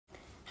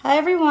Hi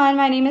everyone,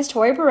 my name is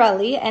Torie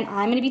Borrelli and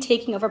I'm going to be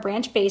taking over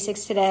Branch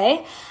Basics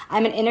today.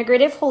 I'm an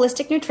integrative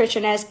holistic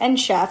nutritionist and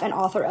chef and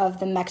author of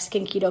the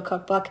Mexican Keto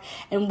Cookbook,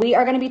 and we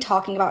are going to be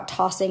talking about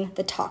tossing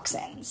the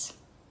toxins.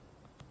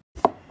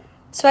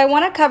 So I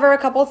want to cover a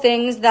couple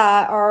things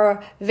that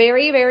are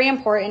very, very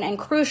important and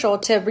crucial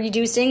to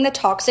reducing the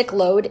toxic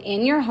load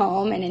in your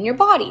home and in your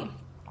body.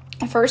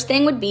 The first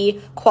thing would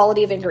be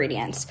quality of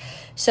ingredients.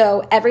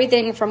 So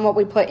everything from what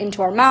we put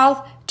into our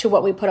mouth to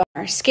what we put on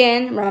our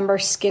skin. Remember,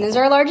 skin is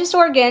our largest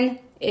organ.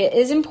 It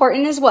is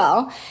important as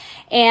well.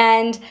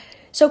 And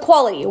so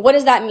quality, what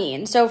does that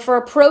mean? So for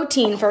a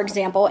protein, for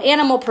example,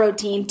 animal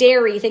protein,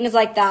 dairy, things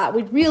like that,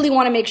 we really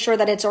want to make sure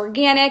that it's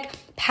organic,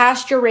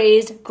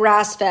 pasture-raised,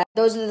 grass-fed.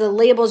 Those are the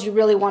labels you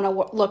really want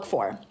to look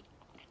for.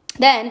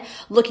 Then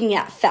looking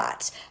at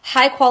fats,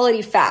 high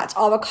quality fats,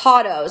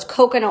 avocados,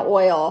 coconut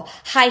oil,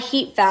 high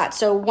heat fats.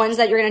 So ones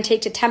that you're going to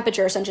take to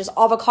temperature, such as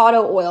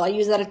avocado oil. I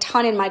use that a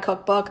ton in my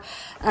cookbook.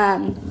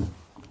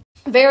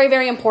 Very,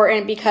 very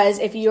important, because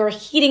if you're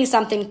heating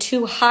something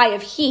too high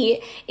of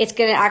heat, it's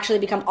going to actually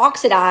become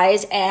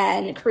oxidized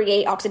and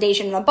create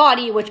oxidation in the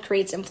body, which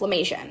creates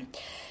inflammation.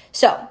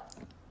 So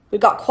we've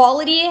got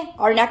quality.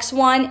 Our next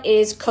one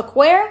is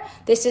cookware.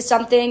 This is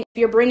something, if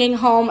you're bringing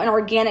home an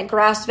organic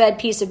grass-fed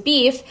piece of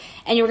beef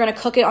and you're going to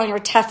cook it on your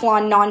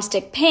Teflon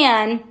nonstick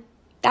pan,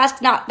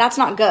 that's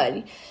not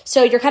good.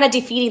 So you're kind of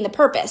defeating the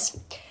purpose.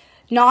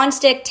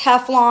 Nonstick,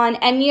 Teflon,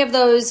 any of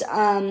those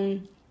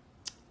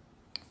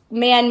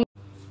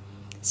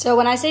So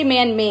when I say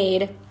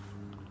man-made,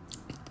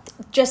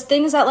 just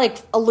things that, like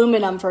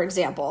aluminum, for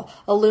example.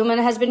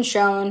 Aluminum has been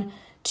shown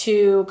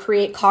to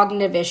create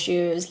cognitive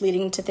issues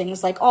leading to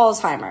things like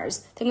Alzheimer's,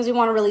 things we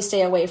want to really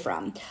stay away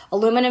from.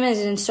 Aluminum is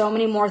in so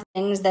many more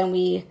things than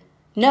we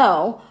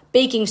know.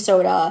 Baking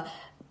soda,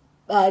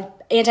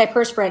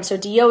 antiperspirant, so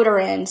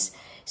deodorants.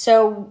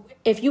 So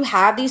if you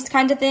have these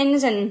kinds of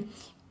things, and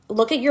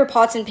look at your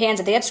pots and pans,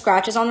 if they have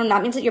scratches on them,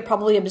 that means that you're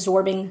probably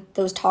absorbing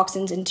those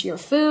toxins into your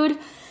food.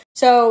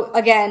 So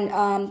again,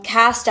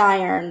 cast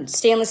iron,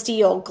 stainless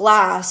steel,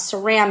 glass,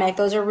 ceramic,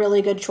 those are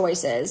really good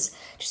choices.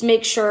 Just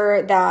make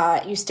sure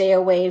that you stay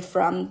away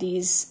from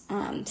these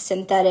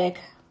synthetic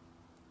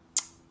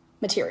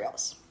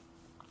materials.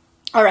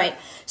 All right,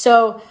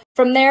 so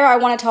from there, I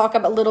want to talk a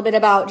little bit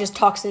about just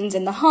toxins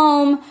in the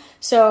home.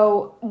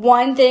 So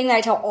one thing that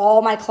I tell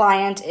all my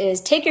clients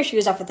is take your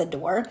shoes off at the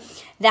door.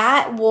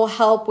 That will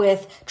help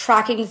with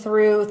tracking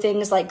through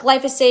things like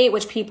glyphosate,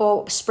 which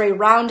people spray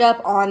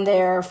Roundup on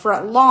their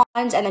front lawns,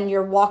 and then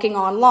you're walking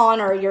on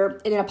lawn or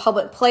you're in a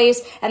public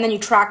place, and then you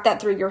track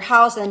that through your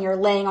house, and then you're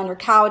laying on your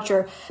couch,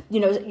 or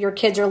your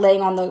kids are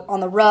laying on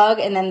the rug,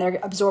 and then they're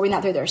absorbing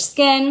that through their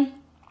skin.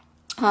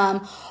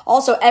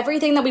 Also,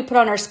 everything that we put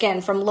on our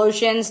skin, from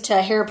lotions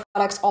to hair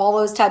products, all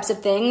those types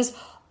of things,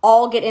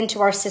 all get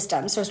into our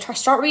system. So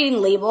start reading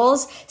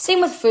labels.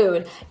 Same with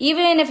food.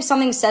 Even if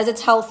something says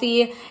it's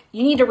healthy,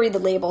 you need to read the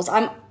labels.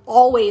 I'm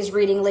always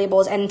reading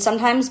labels, and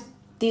sometimes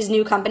these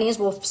new companies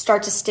will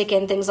start to stick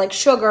in things like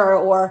sugar.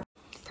 Or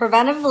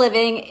preventive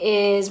living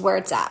is where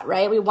it's at,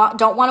 right? We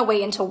don't want to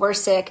wait until we're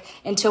sick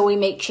until we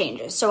make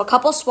changes. So a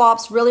couple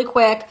swaps really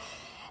quick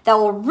that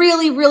will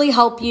really, really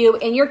help you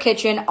in your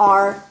kitchen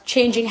are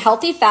changing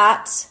healthy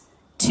fats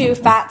to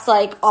fats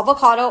like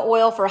avocado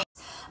oil. For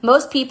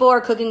most people are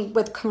cooking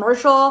with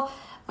commercial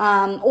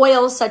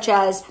oils such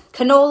as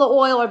canola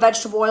oil or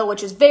vegetable oil,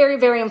 which is very,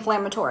 very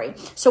inflammatory.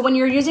 So when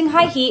you're using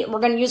high heat, we're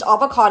going to use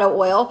avocado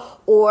oil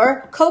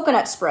or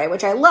coconut spray,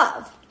 which I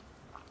love.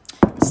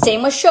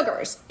 Same with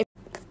sugars.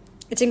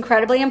 It's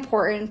incredibly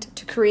important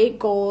to create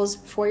goals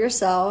for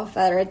yourself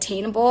that are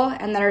attainable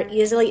and that are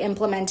easily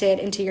implemented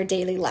into your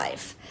daily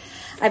life.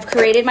 I've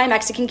created my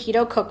Mexican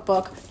Keto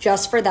Cookbook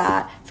just for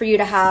that, for you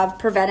to have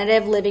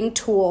preventative living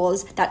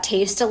tools that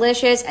taste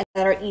delicious and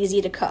that are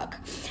easy to cook.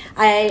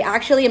 I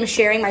actually am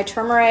sharing my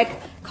turmeric,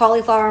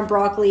 cauliflower, and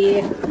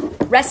broccoli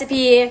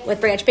recipe with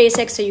Branch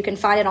Basics, so you can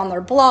find it on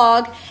their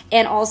blog.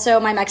 And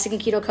also my Mexican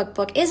Keto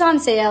Cookbook is on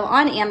sale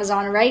on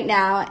Amazon right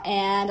now,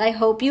 and I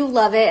hope you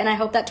love it, and I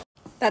hope that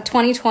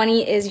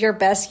 2020 is your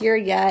best year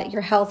yet,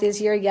 your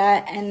healthiest year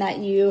yet, and that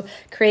you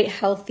create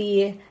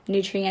healthy,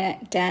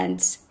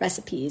 nutrient-dense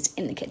recipes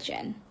in the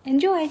kitchen.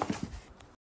 Enjoy!